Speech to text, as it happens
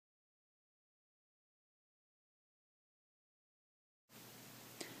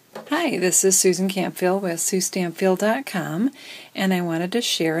Hi, this is Susan Campfield with SueStampfield.com, and I wanted to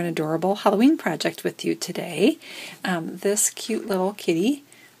share an adorable Halloween project with you today. This cute little kitty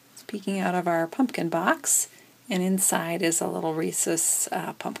is peeking out of our pumpkin box, and inside is a little rhesus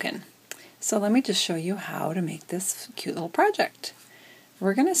pumpkin. So let me just show you how to make this cute little project.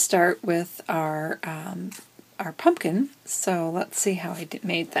 We're going to start with our pumpkin, so let's see how I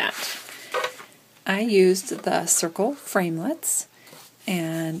made that. I used the circle framelits,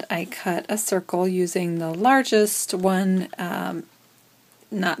 and I cut a circle using the largest one,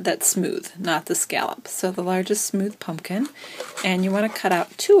 not that smooth, not the scallop. So the largest smooth pumpkin, and you want to cut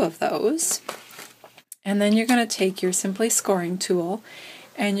out 2 of those. And then you're going to take your Simply Scoring tool,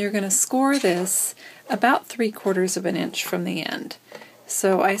 and you're going to score this about 3/4 of an inch from the end.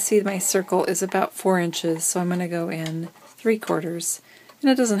 So I see my circle is about 4 inches, so I'm going to go in 3/4. And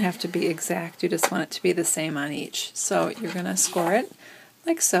it doesn't have to be exact, you just want it to be the same on each. So you're going to score it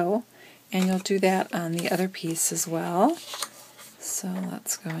like so, and you'll do that on the other piece as well. So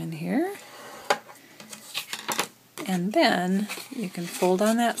let's go in here. And then you can fold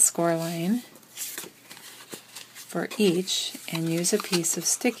on that score line for each and use a piece of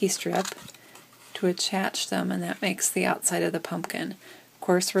sticky strip to attach them, and that makes the outside of the pumpkin. Of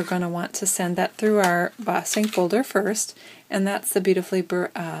course, we're going to want to send that through our embossing folder first, and that's the Beautifully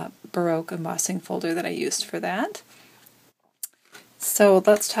Baroque embossing folder that I used for that. So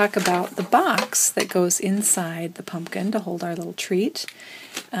let's talk about the box that goes inside the pumpkin to hold our little treat.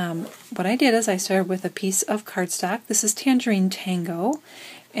 What I did is I started with a piece of cardstock. This is Tangerine Tango,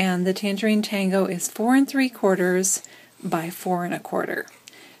 and the Tangerine Tango is 4 3/4 by 4 1/4.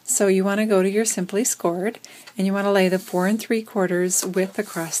 So you want to go to your Simply Scored, and you want to lay the 4 3/4 width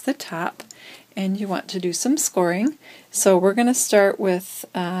across the top, and you want to do some scoring. So we're going to start with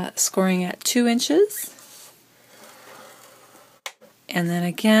scoring at 2 inches, and then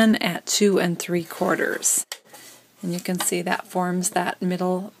again at 2 3/4. And you can see that forms that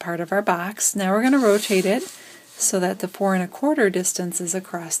middle part of our box. Now we're going to rotate it so that the 4 1/4 distance is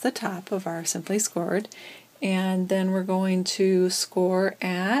across the top of our Simply Scored. And then we're going to score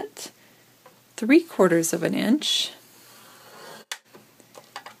at 3/4 of an inch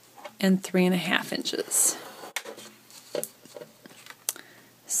and 3 1/2 inches.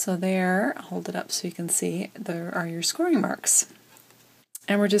 So there, I'll hold it up so you can see, there are your scoring marks.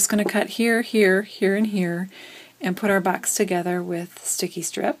 And we're just going to cut here, here, here, and here, and put our box together with sticky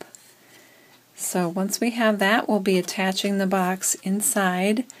strip. So once we have that, we'll be attaching the box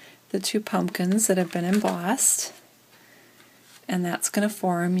inside the 2 pumpkins that have been embossed, and that's going to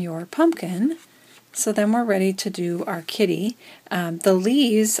form your pumpkin. So then we're ready to do our kitty. The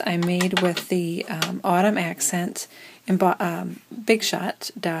leaves I made with the Autumn Accent Big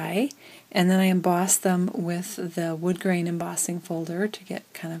Shot die, and then I embossed them with the wood grain embossing folder to get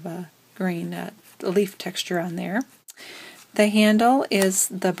kind of a grain, leaf texture on there. The handle is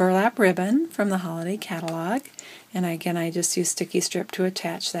the burlap ribbon from the holiday catalog, and again I just used sticky strip to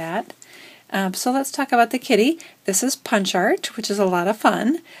attach that. So let's talk about the kitty. This is punch art, which is a lot of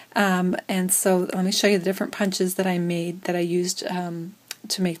fun, and so let me show you the different punches that I made, that I used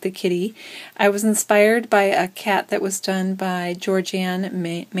to make the kitty. I was inspired by a cat that was done by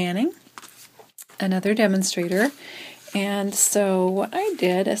Georgianne Manning, another demonstrator, and so what I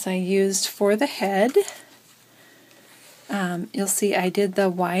did is I used for the head, you'll see I did the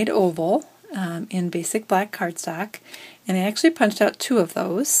wide oval in basic black cardstock, and I actually punched out 2 of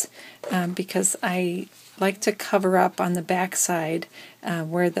those because I like to cover up on the back side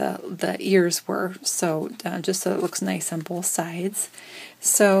where the ears were, so just so it looks nice on both sides.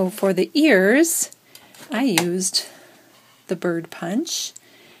 So for the ears, I used the bird punch,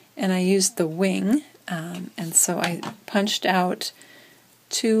 and I used the wing, and so I punched out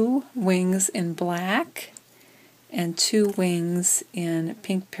 2 wings in black and 2 wings in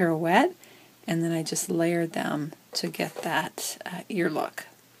pink pirouette, and then I just layered them to get that ear look.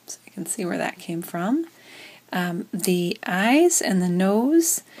 So you can see where that came from. The eyes and the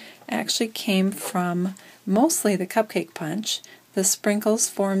nose actually came from mostly the cupcake punch. The sprinkles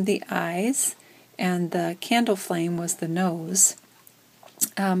formed the eyes, and the candle flame was the nose.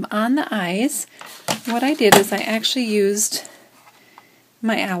 On the eyes, what I did is I actually used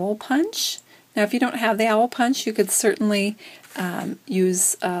my owl punch. Now if you don't have the owl punch, you could certainly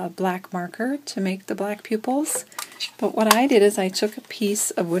use a black marker to make the black pupils. But what I did is I took a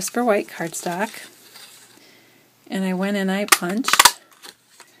piece of Whisper White cardstock, and I went and I punched.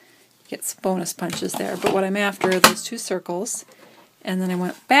 Get some bonus punches there, but what I'm after are those 2 circles. And then I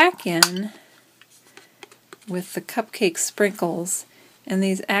went back in with the cupcake sprinkles, and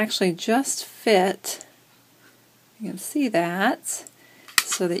these actually just fit. You can see that.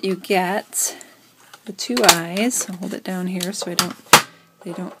 so that you get the two eyes. I'll hold it down here so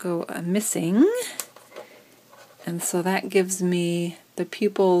they don't go missing. And so that gives me the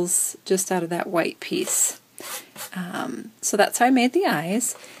pupils just out of that white piece. So that's how I made the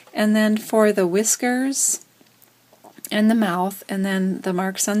eyes. And then for the whiskers and the mouth, and then the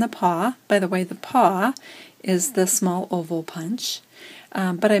marks on the paw. By the way, the paw is the small oval punch.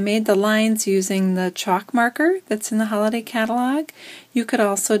 But I made the lines using the chalk marker that's in the holiday catalog. You could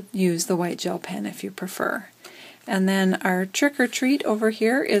also use the white gel pen if you prefer. And then our trick or treat over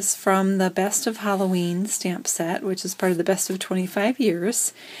here is from the Best of Halloween stamp set, which is part of the Best of 25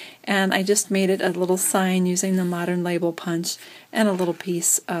 Years. And I just made it a little sign using the modern label punch and a little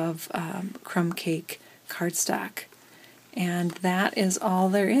piece of crumb cake cardstock. And that is all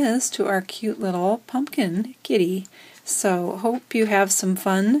there is to our cute little pumpkin kitty. So hope you have some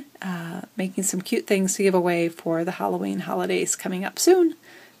fun making some cute things to give away for the Halloween holidays coming up soon.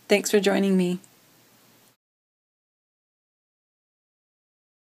 Thanks for joining me.